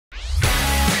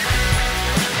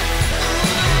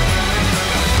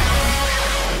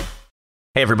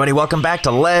Hey everybody, welcome back to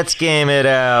Let's Game It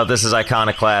Out. This is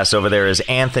Iconoclasts. Over there is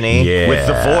Anthony with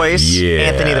the voice.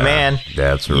 Anthony the man.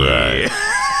 That's right.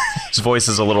 His voice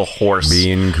is a little hoarse.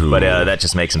 Being cool. But that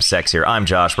just makes him sexier. I'm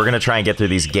Josh. We're going to try and get through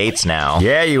these gates now.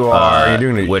 Yeah, you are. You're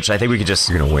doing it. Which I think we could just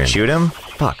You're gonna win. shoot him.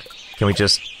 Fuck. Can we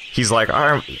just... He's like,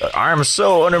 I'm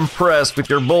so unimpressed with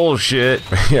your bullshit.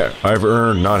 Yeah, I've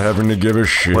earned not having to give a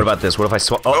shit. What about this? What if I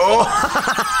swap...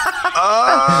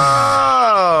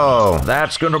 Oh!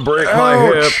 That's gonna break my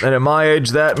hip, and at my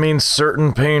age, that means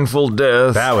certain painful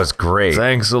death. That was great.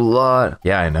 Thanks a lot.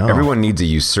 Yeah, I know. Everyone needs a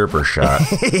usurper shot.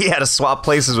 He had to swap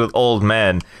places with old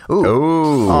men. Ooh.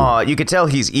 Ooh. Aw, you could tell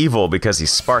he's evil because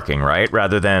he's sparking, right?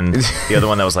 Rather than the other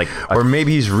one that was like... Or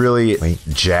maybe he's really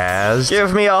jazzed.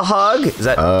 Give me a hug? Is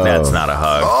that... That's not a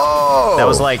hug. Oh! That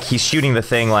was like, he's shooting the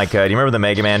thing like... do you remember the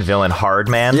Mega Man villain, Hard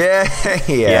Man? Yeah.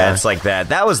 Yeah, it's like that.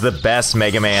 That was the best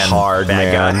Mega Man Hard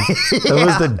bad man. guy. That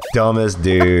was the dumbest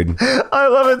dude. I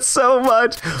love it so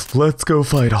much. Let's go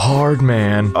fight Hard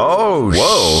Man. Oh,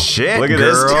 Whoa. shit, Look at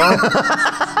girl.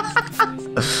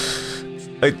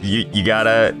 this. You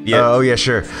gotta... Yeah. Oh, yeah,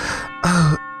 sure.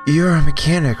 Oh, you're a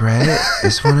mechanic, right?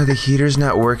 Is one of the heaters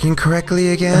not working correctly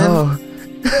again? Oh.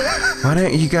 Why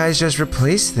don't you guys just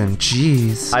replace them?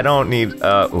 Jeez. I don't need...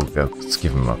 let's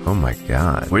give him a... Oh my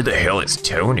god. Where the hell is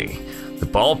Tony? The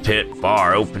ball pit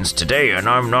bar opens today, and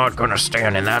I'm not gonna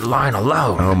stand in that line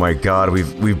alone. Oh my god,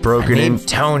 we've broken in.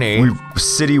 Tony.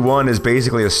 City 1 is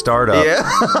basically a startup. Yeah.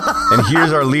 And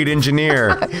here's our lead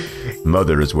engineer.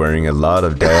 Mother is wearing a lot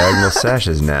of diagonal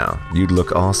sashes now. You'd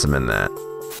look awesome in that.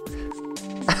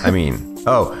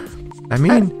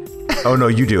 Oh no,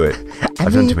 you do it.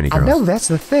 I've done too many girls. I know that's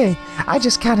the thing. I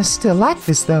just kind of still like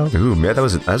this though. Ooh, man, that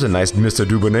was a nice Mr.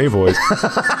 Dubonnet voice.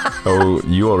 Oh,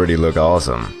 you already look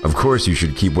awesome. Of course, you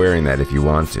should keep wearing that if you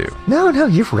want to. No,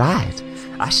 you're right.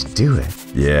 I should do it.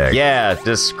 Yeah. Yeah,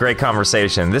 just great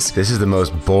conversation. This is the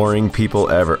most boring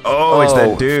people ever. Oh, it's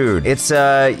that dude. It's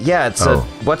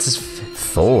what's his...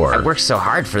 Thor. I worked so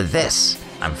hard for this.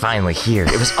 I'm finally here.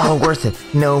 It was all worth it.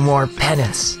 No more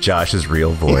penance. Josh's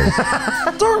real voice.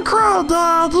 Don't cry,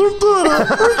 Dad. You did it.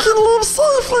 We can live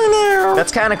safely now.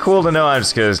 That's kind of cool to know. I'm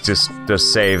just gonna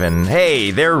just save and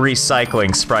hey, they're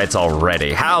recycling sprites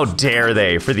already. How dare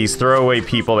they for these throwaway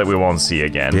people that we won't see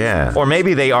again? Yeah. Or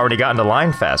maybe they already got into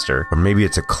line faster. Or maybe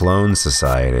it's a clone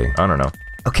society. I don't know.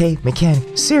 Okay,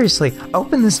 mechanic. Seriously,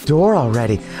 open this door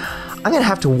already. I'm gonna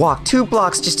have to walk 2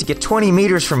 blocks just to get 20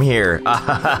 meters from here.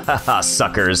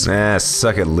 Suckers.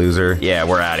 Suck it, loser. Yeah,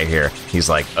 we're out of here. He's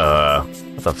like,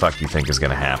 what the fuck do you think is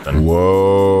gonna happen?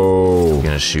 Whoa. I'm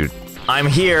gonna shoot. I'm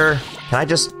here. Can I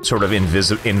just sort of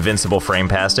invincible frame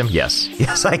past him? Yes.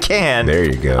 Yes, I can. There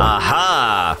you go.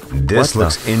 Aha! This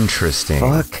looks interesting.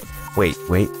 Fuck. Wait,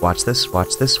 watch this.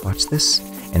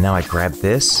 And now I grab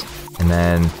this, and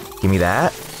then give me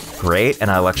that. Great, and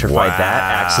I electrified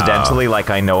that accidentally, like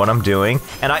I know what I'm doing.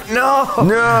 And I no.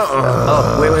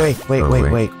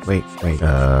 Wait.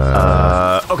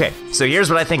 Okay, so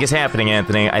here's what I think is happening,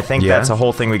 Anthony. I think that's a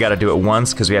whole thing we got to do at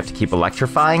once because we have to keep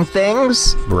electrifying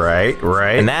things. Right.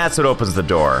 And that's what opens the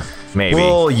door. Maybe.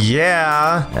 Well,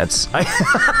 yeah. That's.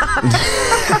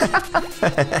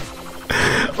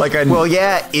 Well,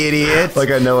 yeah, idiot. Like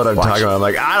I know what I'm talking about. I'm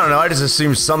like, I don't know. I just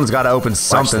assume something's got to open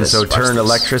something, so turn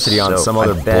electricity on some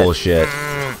other bullshit.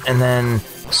 And then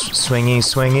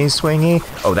swingy.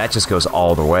 Oh, that just goes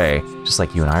all the way. Just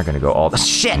like you and I are gonna go all the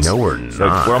shit. No, we're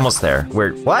not. We're almost there.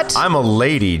 What? I'm a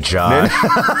lady, Josh.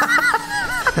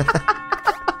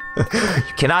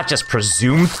 You cannot just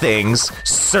presume things,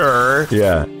 sir.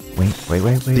 Yeah. Wait.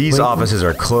 These offices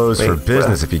are closed for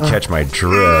business if you catch my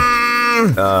drift.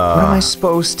 What am I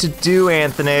supposed to do,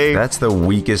 Anthony? That's the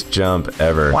weakest jump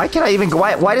ever. Why can't I even go?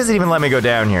 Why does it even let me go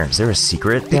down here? Is there a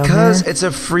secret down Because there? it's a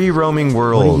free roaming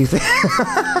world. What do you think?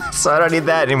 So I don't need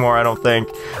that anymore, I don't think.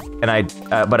 And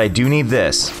but I do need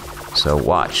this. So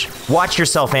watch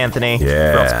yourself, Anthony.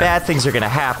 Yeah. Or else bad things are gonna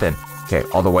happen. Okay,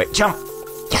 all the way. Jump.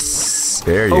 Yes.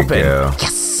 There you go.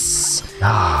 Yes.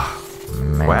 Ah.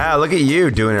 Man. Wow, look at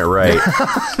you doing it right.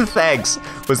 Thanks.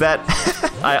 Was that...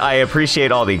 I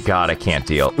appreciate all the... God, I can't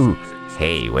deal. Ooh.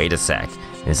 Hey, wait a sec.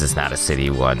 This is not a City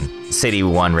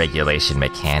 1 regulation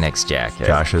mechanics jacket.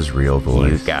 Josh's real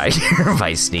voice. You got here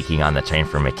by sneaking on the train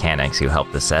for mechanics who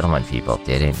helped the settlement people,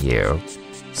 didn't you?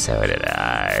 So did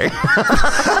I.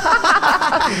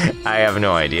 I have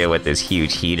no idea what this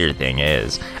huge heater thing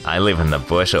is. I live in the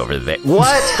bush over there.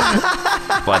 What?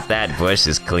 But that bush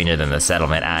is cleaner than the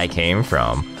settlement I came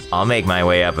from. I'll make my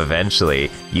way up eventually.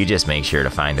 You just make sure to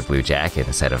find a blue jacket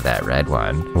instead of that red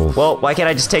one. Well, why can't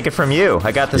I just take it from you?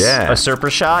 I got this usurper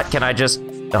shot. Can I just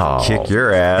Oh. Kick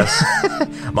your ass.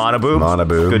 Monaboo.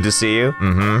 Monaboo. Good to see you.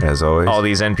 Mm-hmm. As always. All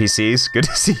these NPCs. Good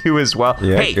to see you as well.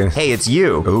 Yeah, hey, good. hey, it's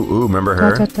you. Ooh, remember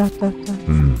her?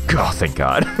 Oh, thank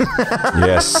God.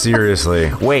 Yes,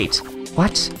 seriously. Wait.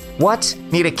 What?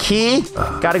 Need a key?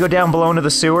 Gotta go down below into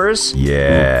the sewers?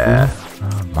 Yeah.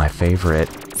 My favorite.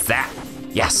 That.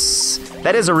 Yes.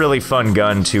 That is a really fun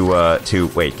gun to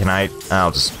wait, can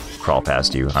I'll just crawl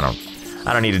past you. I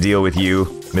don't need to deal with you,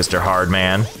 Mr.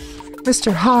 Hardman.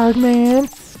 Mr. Hardman.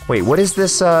 Wait, what is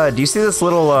this, do you see this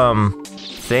little,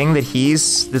 thing that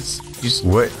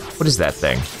what is that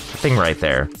thing? The thing right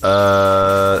there.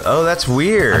 Oh, that's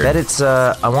weird. I bet it's,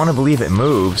 I want to believe it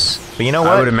moves. But you know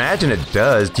what? I would imagine it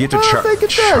does. Do you have to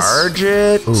charge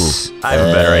it? Ooh, I have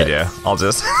a better idea. I'll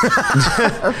just...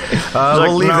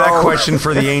 we'll leave that question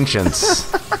for the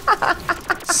ancients.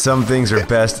 Some things are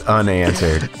best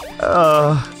unanswered.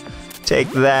 Take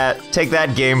that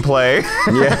gameplay.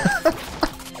 Yeah.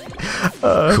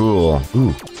 Cool.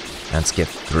 Ooh, let's get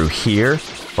through here.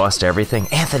 Bust everything.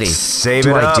 Anthony, Save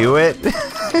do it I up. do it?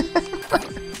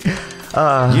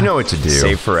 You know what to do.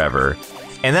 Save forever.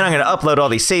 And then I'm gonna upload all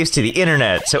these saves to the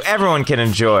internet so everyone can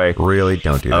enjoy. Really,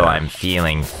 don't do that. Oh, I'm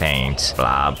feeling faint.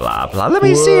 Blah, blah, blah. Let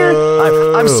me see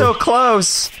her. I'm so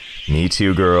close. Me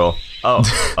too, girl. Oh,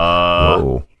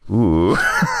 Whoa. ooh.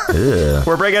 Yeah.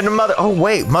 We're breaking into Mother. Oh,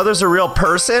 wait, Mother's a real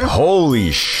person?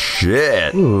 Holy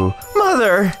shit. Ooh.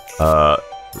 Mother.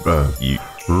 You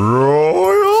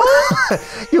Royal?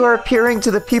 You are appearing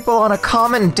to the people on a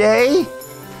common day?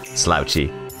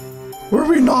 Slouchy. Were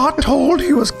we not told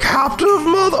he was captive,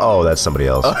 Mother? Oh, that's somebody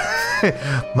else.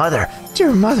 Mother,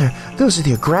 dear Mother, those are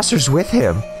the aggressors with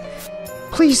him.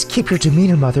 Please keep your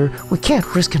demeanor, Mother. We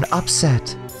can't risk an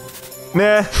upset.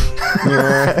 Nah.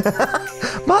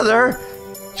 Mother!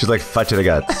 She's like, fudge the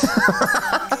guts.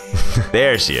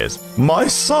 There she is. My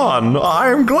son, I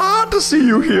am glad to see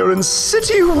you here in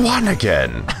City 1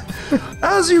 again.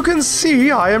 As you can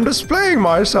see, I am displaying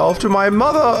myself to my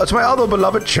other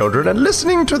beloved children and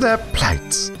listening to their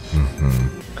plights.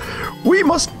 We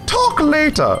must talk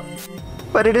later.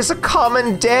 But it is a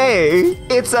common day.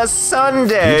 It's a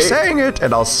Sunday. Keep saying it,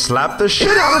 and I'll slap the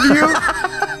shit out of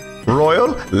you.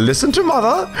 Royal, listen to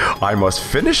Mother. I must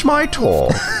finish my tour.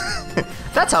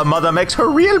 That's how Mother makes her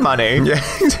real money. Yeah.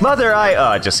 Mother,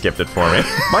 I just skipped it for me.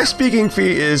 My speaking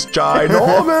fee is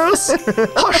ginormous.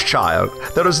 Hush, child.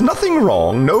 There is nothing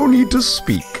wrong. No need to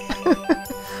speak.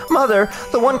 Mother,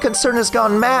 the one concern has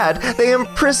gone mad. They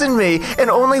imprisoned me, and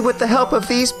only with the help of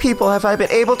these people have I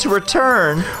been able to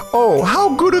return. Oh,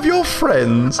 how good of your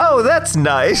friends. Oh, that's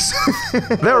nice.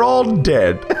 They're all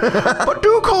dead. But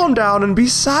do calm down and be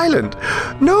silent.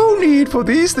 No need for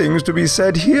these things to be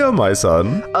said here, my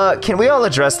son. Can we all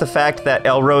address the fact that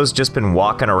Elro's just been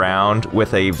walking around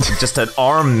with just an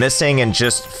arm missing and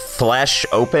just flesh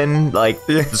open, like,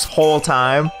 this whole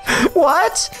time?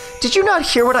 What? Did you not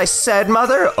hear what I said,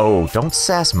 Mother? Oh, don't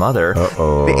sass Mother.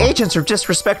 Uh-oh. The agents are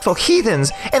disrespectful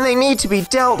heathens, and they need to be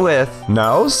dealt with.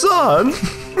 Now, son.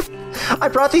 I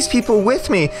brought these people with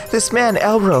me. This man,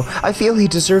 Elro, I feel he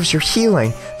deserves your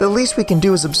healing. The least we can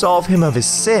do is absolve him of his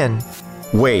sin.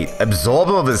 Wait, absolve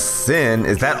him of his sin?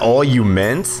 Is that all you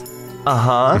meant?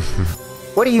 Uh-huh.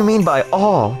 What do you mean by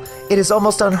all? It is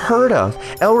almost unheard of.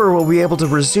 Elro will be able to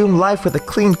resume life with a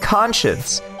clean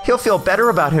conscience. He'll feel better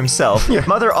about himself.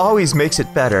 Mother always makes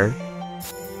it better.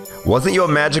 Wasn't your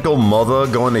magical mother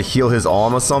going to heal his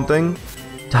arm or something?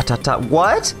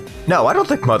 What? No, I don't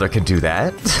think Mother can do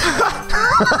that.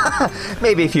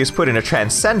 Maybe if he was put in a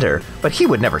transcender, but he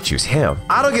would never choose him.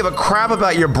 I don't give a crap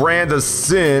about your brand of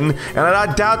sin, and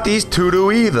I doubt these two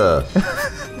do either.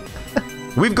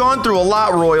 We've gone through a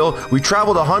lot, Royal. We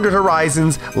traveled 100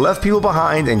 horizons, left people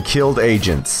behind, and killed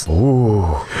agents.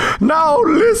 Ooh. Now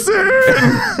listen!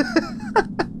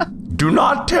 Do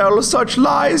not tell such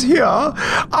lies here.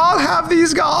 I'll have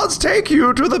these guards take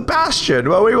you to the bastion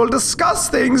where we will discuss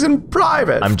things in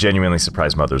private. I'm genuinely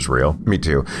surprised Mother's real. Me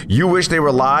too. You wish they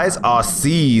were lies? Our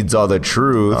seeds are the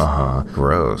truth. Uh-huh.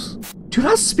 Gross. Do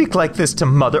not speak like this to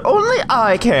Mother. Only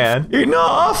I can.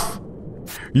 Enough!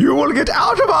 You will get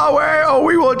out of our way or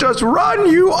we will just run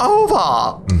you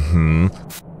over.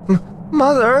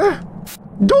 Mother?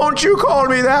 Don't you call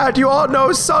me that. You are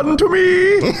no son to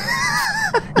me.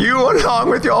 You, along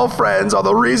with your friends, are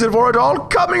the reason for it all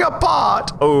coming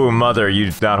apart. Oh, Mother, you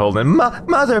not holding.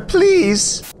 Mother,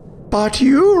 please. But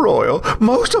you, Royal,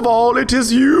 most of all, it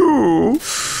is you.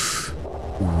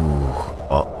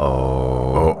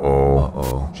 Uh-oh.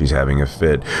 Uh-oh. She's having a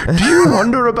fit. Do you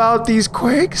wonder about these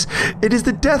quakes? It is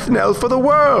the death knell for the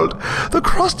world. The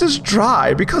crust is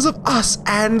dry because of us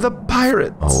and the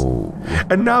pirates. Oh.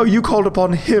 And now you called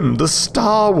upon him, the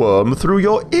star worm, through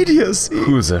your idiocy.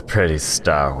 Who's a pretty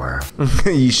star worm?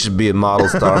 You should be a model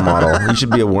star model. You should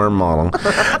be a worm model.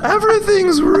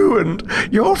 Everything's ruined.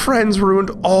 Your friends ruined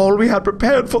all we had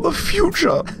prepared for the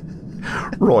future.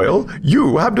 Royal,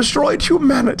 you have destroyed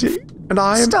humanity. And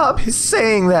I am... Stop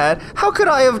saying that. How could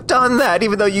I have done that,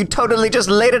 even though you totally just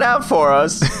laid it out for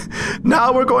us?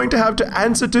 Now we're going to have to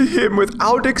answer to him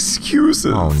without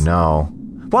excuses. Oh, no.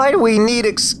 Why do we need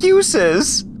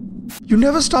excuses? You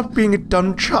never stopped being a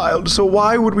dumb child, so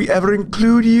why would we ever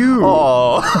include you?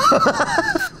 Oh.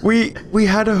 We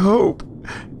had a hope.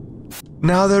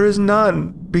 Now there is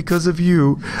none because of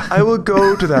you. I will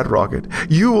go to that rocket.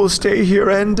 You will stay here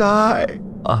and die.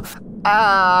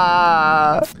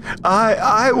 I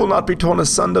will not be torn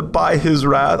asunder by his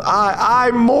wrath.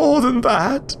 I'm more than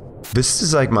that. This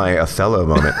is like my Othello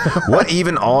moment. What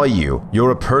even are you?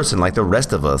 You're a person like the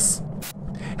rest of us.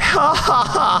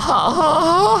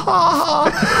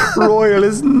 Royal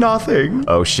is nothing.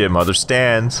 Oh shit, Mother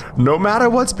stands. No matter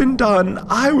what's been done,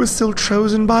 I was still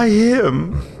chosen by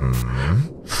him.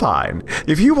 Fine.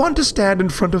 If you want to stand in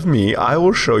front of me, I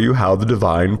will show you how the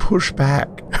divine push back.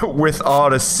 With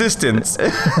our assistance.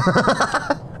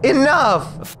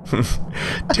 Enough!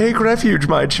 Take refuge,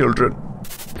 my children.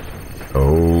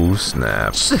 Oh,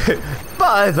 snap.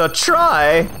 By the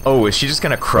try! Oh, is she just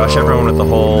gonna crush everyone with the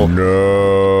whole...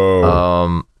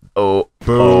 No.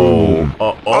 Boom.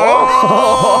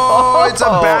 Oh, it's a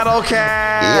battle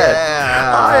cat.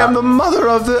 Yeah. I am the mother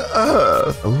of the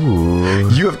earth. Ooh.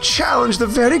 You have challenged the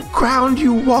very ground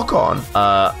you walk on.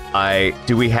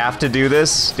 Do we have to do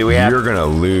this? Do we have You're gonna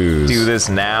lose. to do this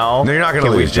now? No, you're not gonna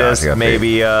Can lose, we just Josh, you got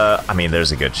maybe, I mean,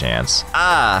 there's a good chance.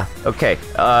 Okay.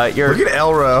 You're... Look at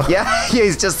Elro. Yeah,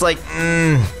 he's just like,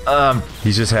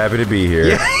 He's just happy to be here.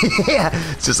 yeah.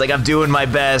 It's just like I'm doing my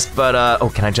best, but, oh,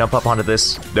 can I jump up onto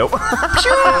this? Nope.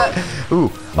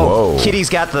 Ooh. Oh, Whoa. Kitty's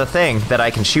got the thing that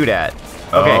I can shoot at.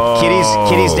 Okay,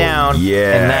 Kitty's down.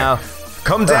 yeah. And now...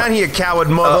 Come down here, coward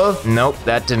mother. Nope,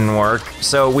 that didn't work.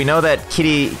 So we know that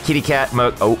kitty cat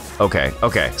oh, okay.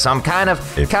 So I'm kind of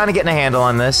getting a handle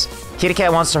on this. Kitty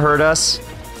cat wants to hurt us.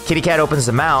 Kitty cat opens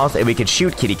the mouth and we could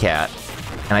shoot kitty cat.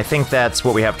 And I think that's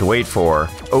what we have to wait for.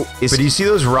 Oh, But do you see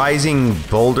those rising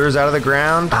boulders out of the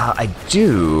ground? I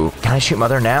do. Can I shoot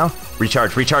mother now?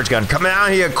 Recharge gun. Come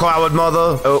down here, coward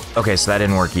mother. Oh, okay, so that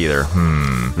didn't work either.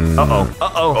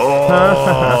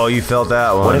 Oh, you felt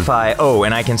that one. What if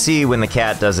and I can see when the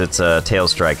cat does its tail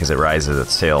strike as it rises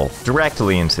its tail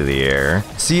directly into the air.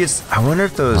 See, I wonder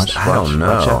if those, I don't know.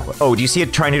 Watch out. Oh, do you see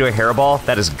it trying to do a hairball?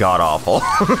 That is god-awful.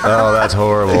 Oh, that's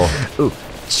horrible. Ooh,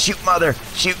 shoot mother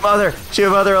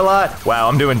a lot. Wow,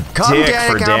 I'm doing dick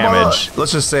for damage.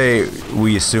 Let's just say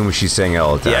we assume she's saying it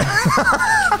all the time. Yeah.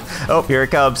 Oh, here it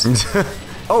comes.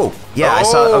 Oh, yeah, I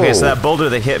saw. Okay, so that boulder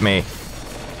that hit me.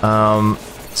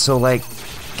 So like,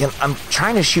 I'm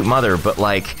trying to shoot mother, but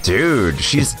like, Dude,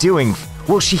 she's doing.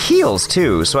 Well, she heals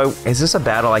too. So is this a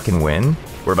battle I can win?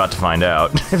 We're about to find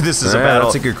out if this is a battle.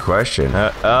 That's a good question.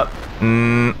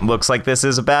 Looks like this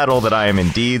is a battle that I am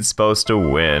indeed supposed to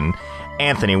win.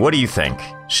 Anthony, what do you think?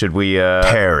 Should we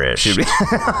perish? Should we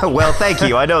well, thank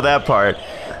you. I know that part.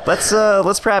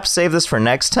 Let's perhaps save this for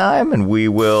next time, and we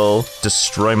will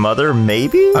destroy Mother,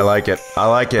 maybe? I like it.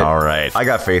 All right. I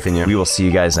got faith in you. We will see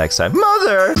you guys next time.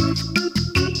 Mother!